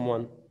with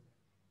someone?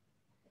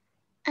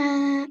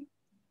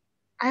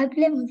 I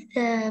play with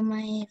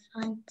my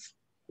friends.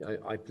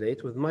 I play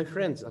it with my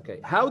friends.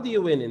 Okay, how do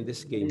you win in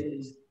this game,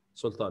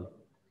 Sultan?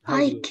 How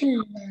do I you,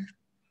 kill.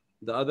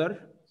 the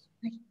other?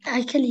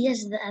 I kill.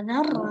 Yes, the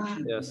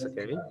other. Yes,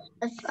 okay.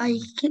 If I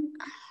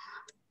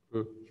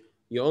kill.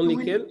 You only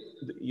When- kill,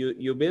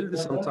 you build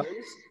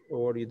sometimes,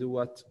 or you do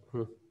what?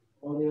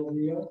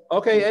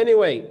 Okay,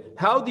 anyway,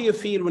 how do you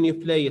feel when you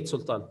play it,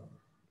 Sultan?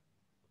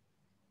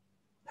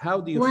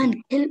 How do you feel?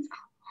 One kill.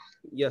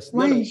 Yes,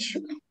 no, no. One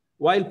shoot.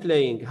 While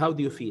playing, how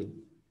do you feel?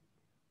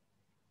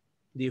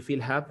 Do you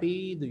feel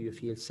happy? Do you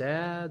feel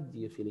sad? Do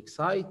you feel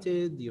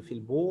excited? Do you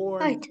feel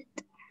bored? Excited.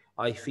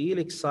 I feel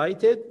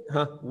excited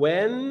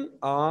when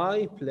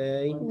I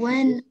play.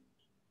 When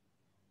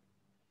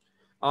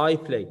I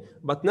play.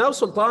 But now,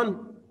 Sultan,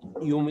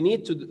 you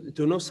need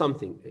to know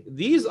something.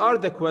 These are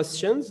the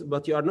questions,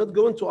 but you are not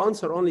going to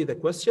answer only the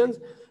questions.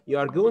 You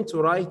are going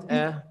to write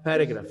a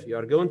paragraph. You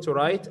are going to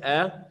write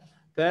a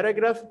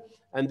paragraph.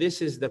 And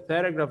this is the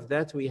paragraph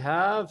that we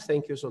have.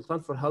 Thank you, Sultan,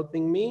 for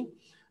helping me.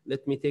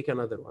 Let me take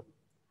another one.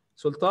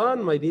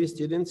 Sultan, my dear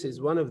students, is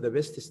one of the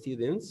best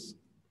students.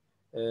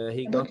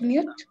 He got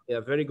mute.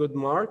 a very good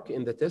mark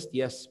in the test.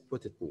 Yes,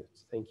 put it mute.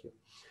 Thank you.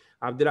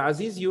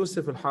 Abdulaziz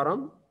Yusuf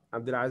Al-Haram.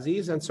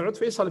 Abdulaziz and Saud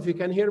Faisal, if you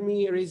can hear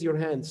me, raise your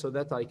hand so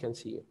that I can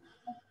see you.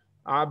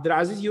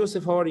 Abdulaziz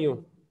Yusuf, how are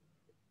you?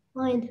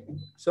 Fine.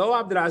 So,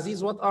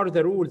 Abdulaziz, what are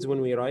the rules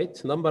when we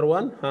write? Number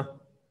one,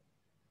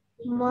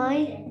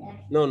 My.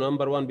 No,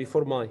 number one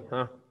before my,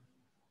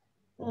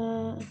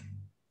 Uh,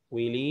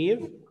 We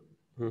leave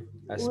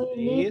a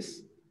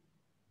space.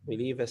 We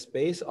leave a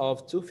space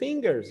of 2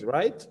 fingers,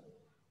 right?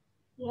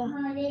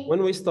 yeah.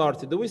 When we start,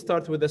 do we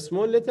start with a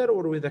small letter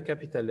or with a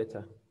capital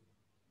letter?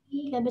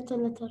 Capital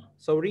letter.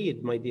 So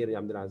read, my dear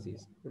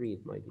Abdulaziz.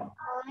 Read, my dear.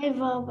 My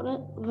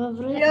favorite.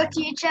 Hello,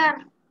 teacher.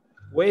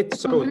 Wait,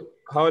 Saud.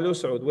 Hello,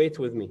 Saud. Wait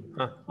with me.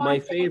 My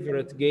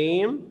favorite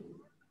game.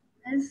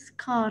 Is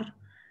car.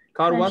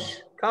 Car what?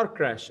 Crash. Car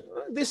crash.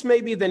 This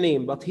may be the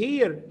name, but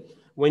here,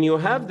 when you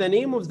have the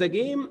name of the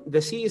game,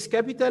 the C is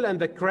capital and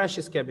the crash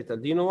is capital.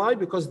 Do you know why?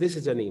 Because this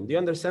is a name. Do you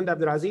understand,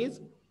 Abdulaziz?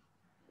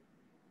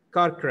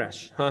 Car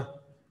crash.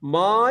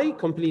 My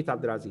complete,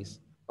 Abdulaziz.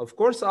 Of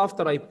course,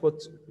 after I put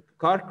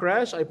car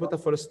crash, I put a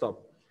full stop.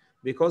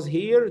 Because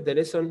here the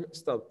lesson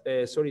stopped.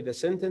 The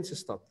sentence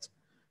stopped.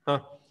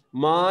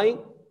 My,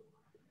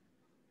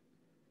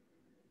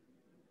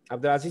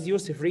 Abdulaziz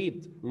Yusuf,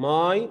 read.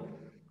 My,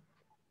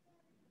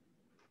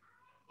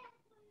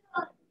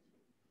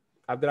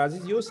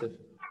 Abdulaziz Yusuf.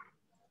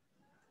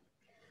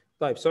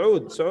 طيب,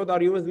 Saud,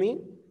 are you with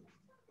me?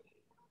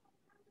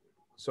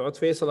 Saud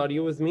Faisal, are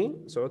you with me?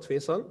 Saud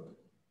Faisal?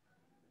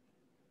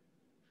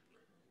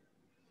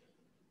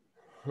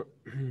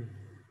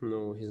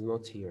 No, he's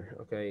not here.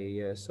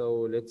 Okay,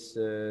 so let's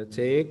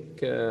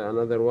take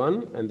another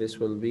one, and this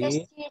will be.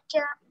 Yes,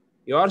 teacher.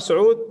 You are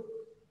Saud?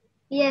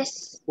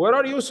 Yes. Where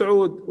are you,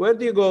 Saud? Where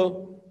do you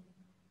go?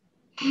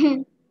 I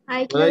When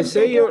I close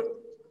say the you,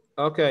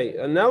 okay,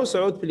 and now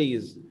Saud,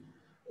 please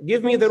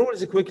give me the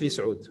rules quickly,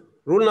 Saud.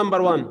 Rule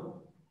number 1.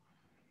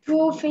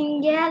 2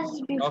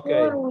 fingers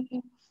before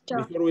we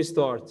start. Before we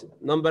start.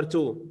 Number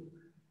 2.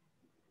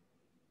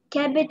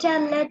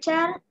 Capital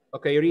letter.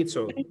 Okay, read,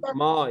 Saud.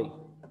 My.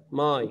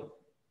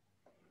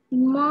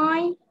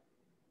 My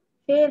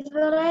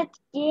favorite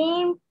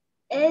game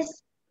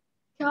is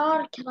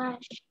car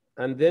crash.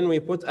 And then we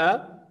put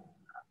a.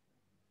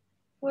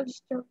 Full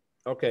stop.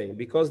 Okay,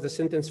 because the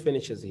sentence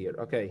finishes here.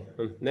 Okay,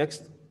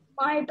 next.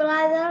 My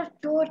brother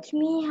taught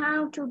me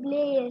how to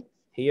play it.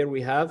 Here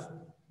we have.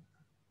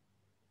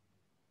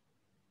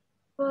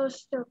 Full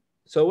stop.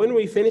 So when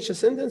we finish a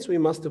sentence, we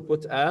must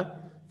put a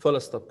full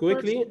stop.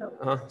 Quickly.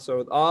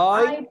 So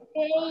I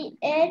play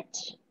it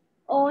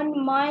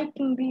on my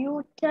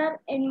computer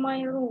in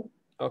my room.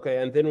 Okay,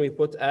 and then we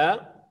put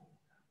a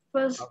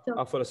Full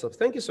stop. full stop.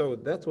 Thank you,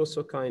 Saud. That was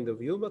so kind of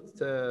you, but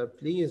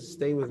please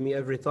stay with me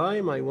every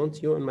time. I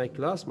want you in my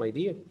class, my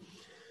dear.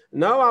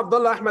 Now,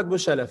 Abdullah Ahmed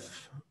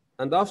Bushalaf,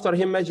 and after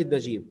him, Majid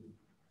Najib.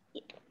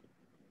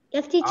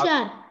 Yes,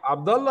 teacher.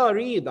 Abdullah,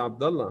 read,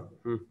 Abdullah.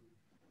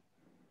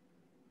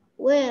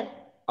 Where?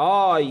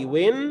 I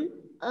win.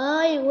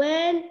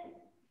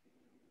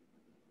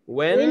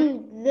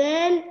 When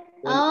then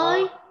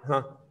I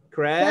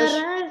crash.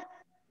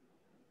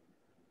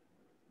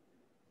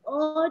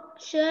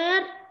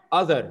 Chair.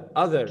 Other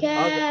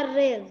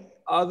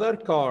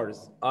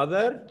Cars.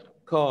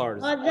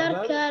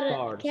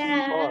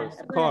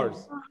 Cars.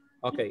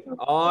 Okay.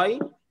 I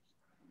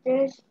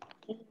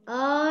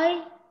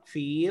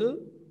feel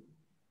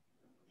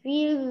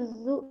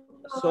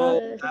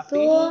so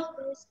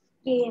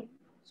happy.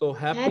 So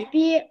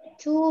happy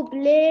to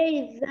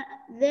play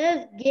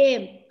this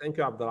game. Thank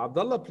you, Abdullah.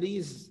 Abdullah,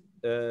 please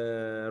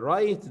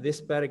write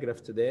this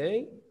paragraph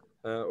today,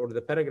 or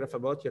the paragraph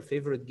about your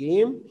favorite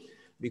game,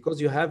 because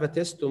you have a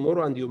test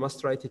tomorrow and you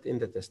must write it in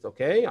the test.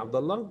 Okay,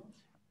 Abdullah?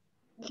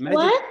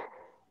 What?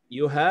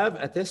 You have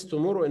a test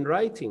tomorrow in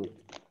writing.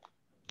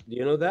 Do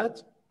you know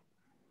that?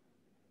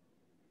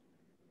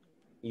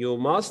 You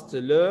must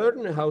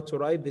learn how to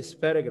write this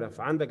paragraph.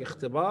 عندك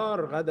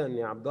اختبار غدا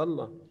يا عبد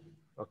الله.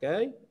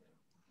 Okay?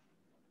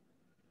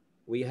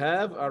 We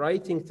have a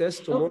writing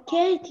test tomorrow.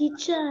 Okay,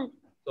 teacher.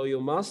 So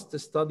you must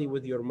study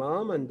with your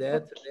mom and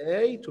dad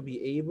today to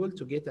be able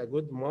to get a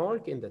good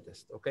mark in the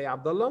test. Okay,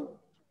 Abdullah?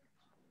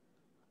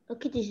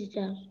 Okay,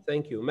 teacher.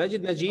 Thank you.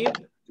 Majid Najib,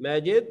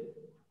 Majid,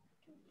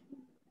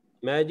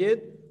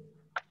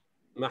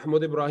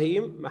 Mahmoud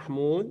Ibrahim,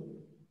 Mahmoud,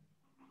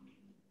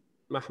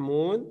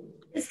 Mahmoud,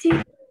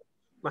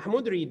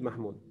 read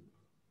Mahmoud.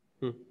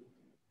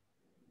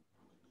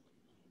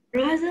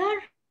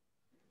 Brother,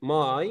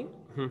 My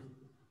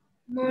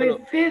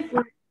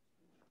favorite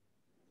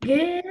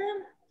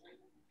game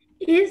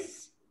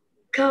is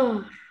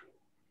car.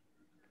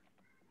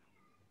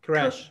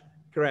 Crash.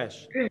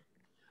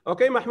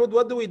 Okay, Mahmoud,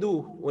 what do we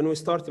do when we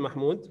start,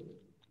 Mahmoud?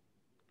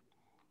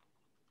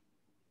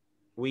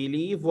 We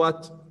leave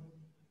what?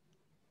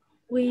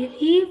 We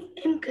leave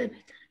in capital.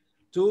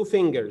 Two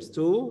fingers.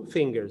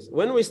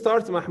 When we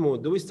start,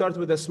 Mahmoud, do we start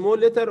with a small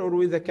letter or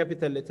with a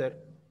capital letter?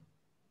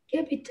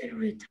 Capital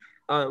letter.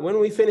 When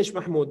we finish,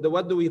 Mahmoud,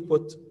 what do we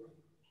put?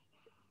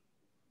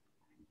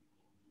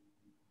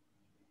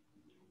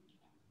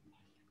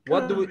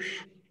 What do we?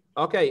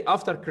 Okay,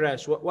 after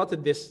crash, what is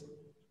this?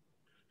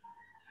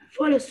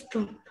 Full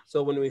stop.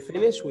 So when we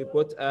finish, we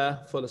put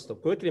a full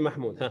stop. Quickly,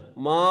 Mahmoud. Huh?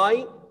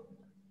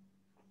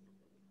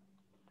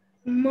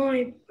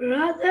 My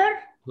brother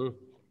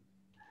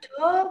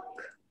took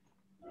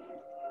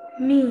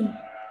me.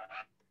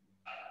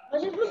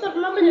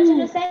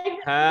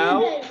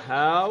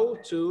 How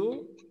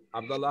to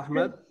Abdullah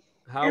Ahmed?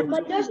 How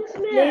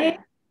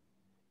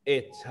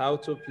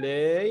to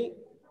play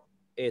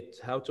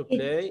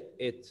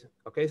it.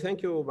 Okay,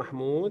 thank you,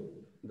 Mahmoud.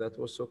 That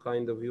was so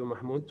kind of you,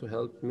 Mahmoud, to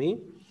help me.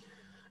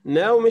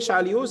 Now,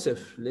 Mish'al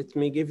Yusuf, let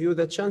me give you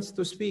the chance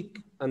to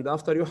speak. And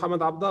after you,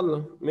 Hamad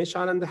Abdullah.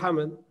 Mish'al and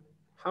Hamad.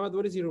 Hamad,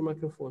 where is your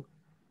microphone?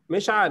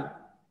 Mish'al.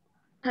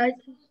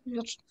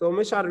 So,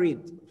 Mish'al,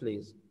 read,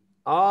 please.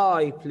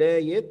 I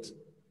play it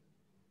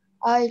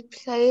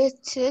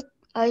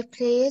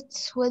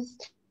with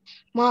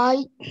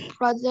my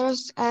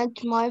brothers and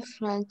my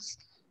friends.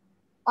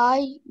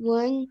 I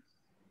win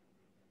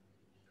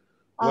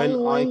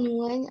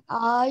when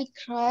I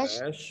crash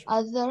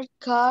other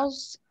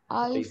cars.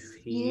 I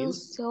feel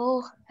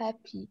so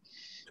happy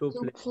to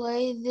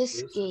play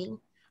this game.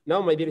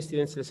 Now, my dear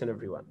students, listen,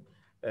 everyone.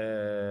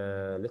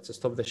 Let's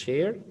stop the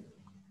share.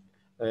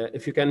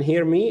 If you can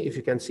hear me, if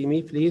you can see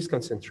me, please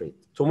concentrate.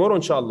 Tomorrow,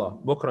 inshallah,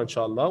 bukra,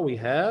 inshallah, we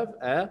have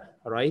a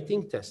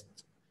writing test.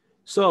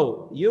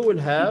 So you will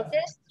have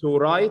to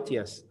write,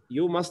 yes,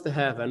 you must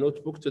have a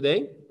notebook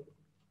today.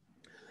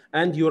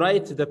 And you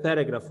write the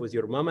paragraph with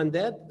your mom and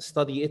dad,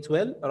 study it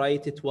well,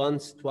 write it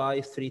once,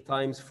 twice, 3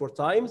 times, 4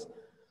 times.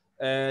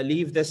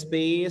 Leave the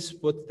space,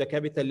 put the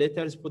capital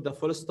letters, put the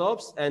full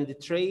stops, and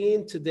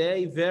train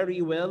today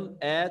very well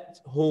at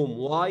home.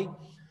 Why?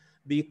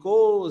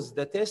 Because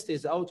the test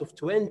is out of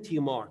 20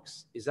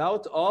 marks.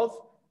 No,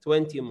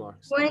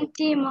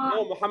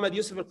 Muhammad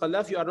Yusuf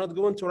Al-Qallaf, you are not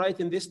going to write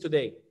in this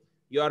today.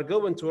 You are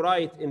going to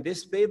write in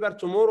this paper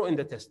tomorrow in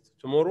the test.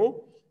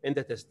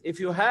 If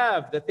you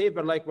have the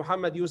paper like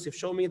Muhammad Yusuf,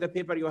 show me the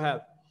paper you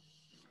have.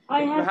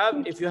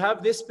 If you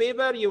have this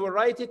paper, you will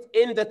write it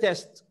in the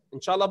test.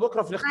 Inshallah,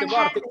 بكرة في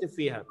الاختبار تكتب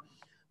فيها.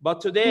 But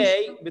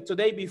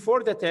today,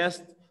 before the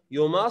test,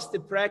 you must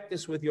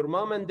practice with your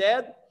mom and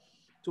dad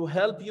to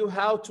help you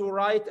how to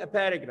write a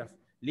paragraph.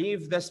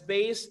 Leave the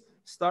space,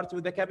 start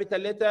with the capital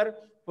letter,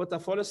 put a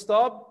full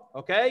stop,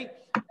 okay?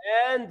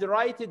 And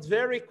write it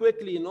very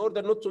quickly in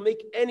order not to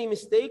make any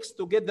mistakes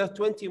to get the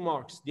 20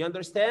 marks. Do you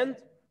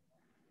understand?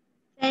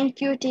 Thank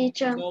you,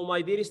 teacher. So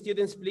my dear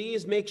students,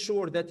 please make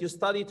sure that you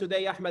study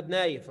today, Ahmed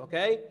Naif,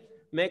 okay?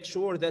 Make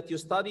sure that you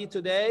study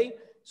today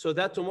so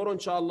that tomorrow,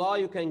 inshallah,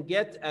 you can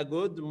get a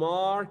good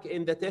mark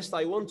in the test.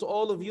 I want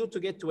all of you to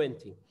get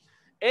 20.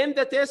 In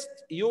the test,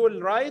 you will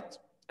write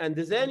and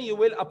then you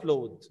will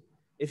upload.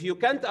 If you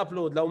can't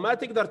upload, لو ما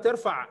تقدر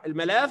ترفع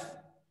الملف,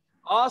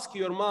 ask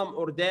your mom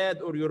or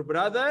dad or your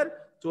brother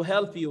to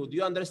help you. Do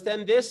you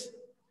understand this?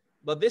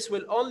 But this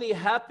will only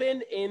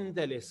happen in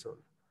the lesson.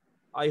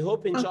 I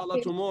hope,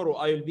 inshallah, tomorrow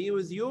I will be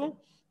with you.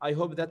 I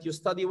hope that you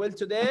study well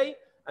today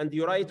and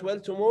you write well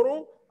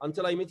tomorrow.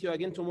 Until I meet you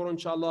again tomorrow,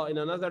 inshallah, in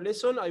another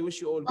lesson. I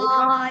wish you all good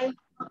luck.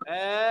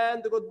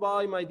 And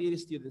goodbye, my dear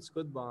students.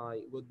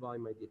 Goodbye. Goodbye,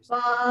 my dear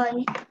students.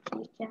 Bye.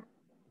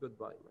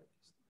 Goodbye, my